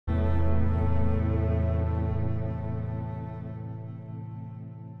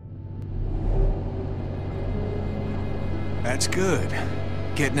That's good.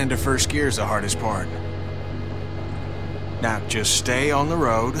 Getting into first gear is the hardest part. Now, just stay on the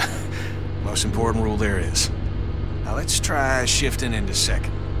road. Most important rule there is. Now let's try shifting into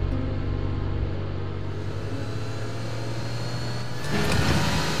second.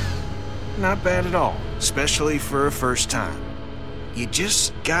 Not bad at all, especially for a first time. You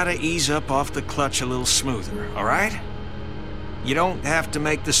just gotta ease up off the clutch a little smoother, all right? You don't have to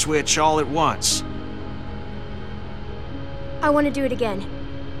make the switch all at once. I want to do it again.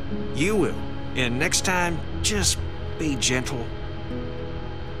 You will. And next time, just be gentle.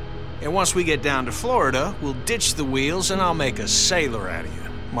 And once we get down to Florida, we'll ditch the wheels and I'll make a sailor out of you.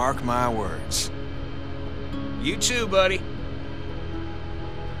 Mark my words. You too, buddy.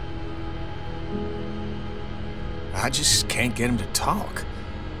 I just can't get him to talk.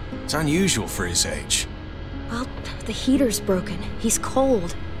 It's unusual for his age. Well, the heater's broken. He's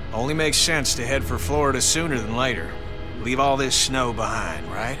cold. Only makes sense to head for Florida sooner than later. Leave all this snow behind,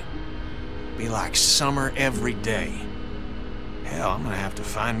 right? Be like summer every day. Hell, I'm gonna have to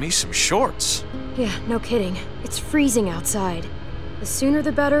find me some shorts. Yeah, no kidding. It's freezing outside. The sooner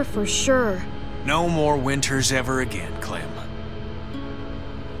the better, for sure. No more winters ever again, Clem.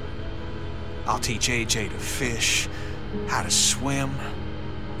 I'll teach AJ to fish, how to swim.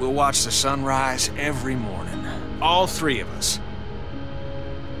 We'll watch the sunrise every morning. All three of us.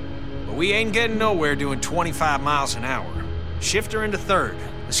 But we ain't getting nowhere doing 25 miles an hour. Shift her into third.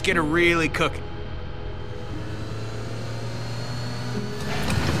 Let's get her really cooking.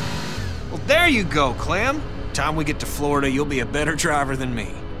 Well, there you go, Clem. Time we get to Florida, you'll be a better driver than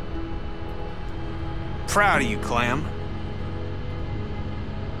me. Proud of you, Clem.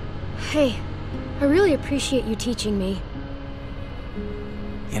 Hey, I really appreciate you teaching me.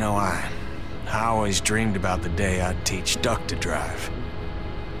 You know, I always dreamed about the day I'd teach Duck to drive.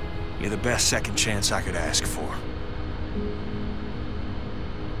 You're the best second chance I could ask for.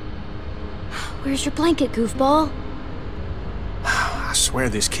 Where's your blanket, goofball? I swear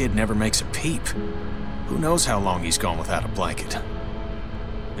this kid never makes a peep. Who knows how long he's gone without a blanket?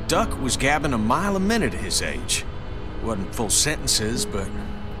 The Duck was gabbing a mile a minute at his age. Wasn't full sentences, but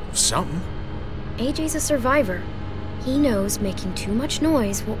something. AJ's a survivor. He knows making too much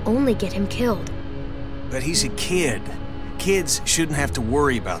noise will only get him killed. But he's a kid. Kids shouldn't have to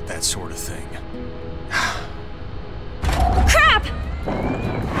worry about that sort of thing. Crap!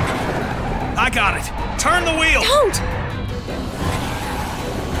 I got it! Turn the wheel! Don't!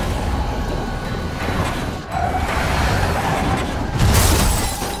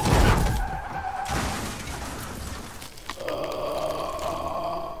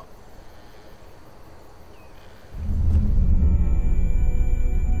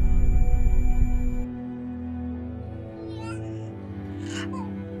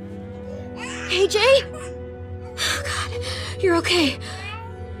 AJ? Oh, God, you're okay.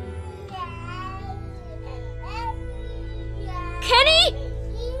 Kenny?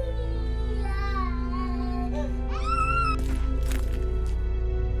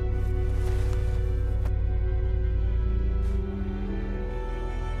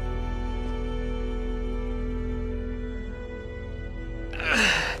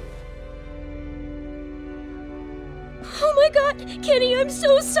 Oh my God, Kenny, I'm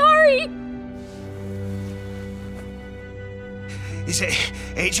so sorry. Is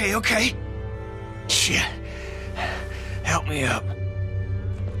AJ okay? Shit. Help me up.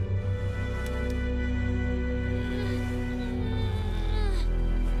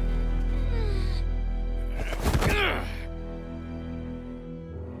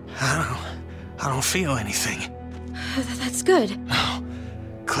 I don't feel anything. That's good. No,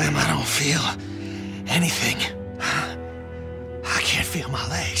 Clem, I don't feel anything. I can't feel my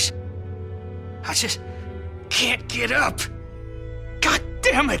legs. I just can't get up. God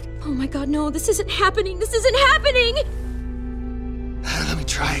damn it! Oh my God, no, this isn't happening. This isn't happening! Let me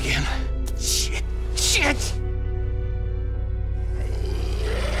try again. Shit.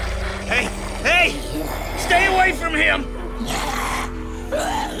 Hey! Stay away from him!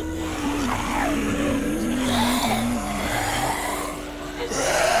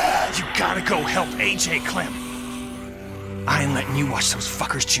 You gotta go help AJ, Clem. I ain't letting you watch those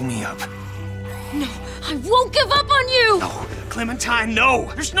fuckers chew me up. No, I won't give up on you! No, Clementine, no!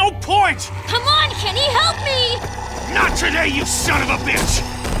 There's no point! Come on, Kenny, help me! Not today, you son of a bitch!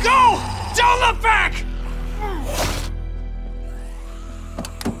 Go! Don't look back!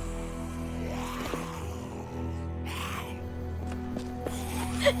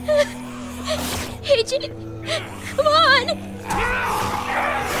 AJ, come on!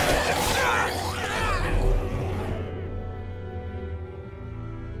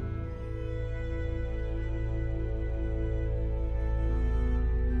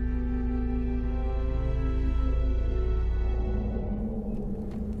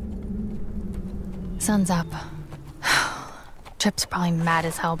 Sun's up. Chip's probably mad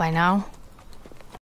as hell by now.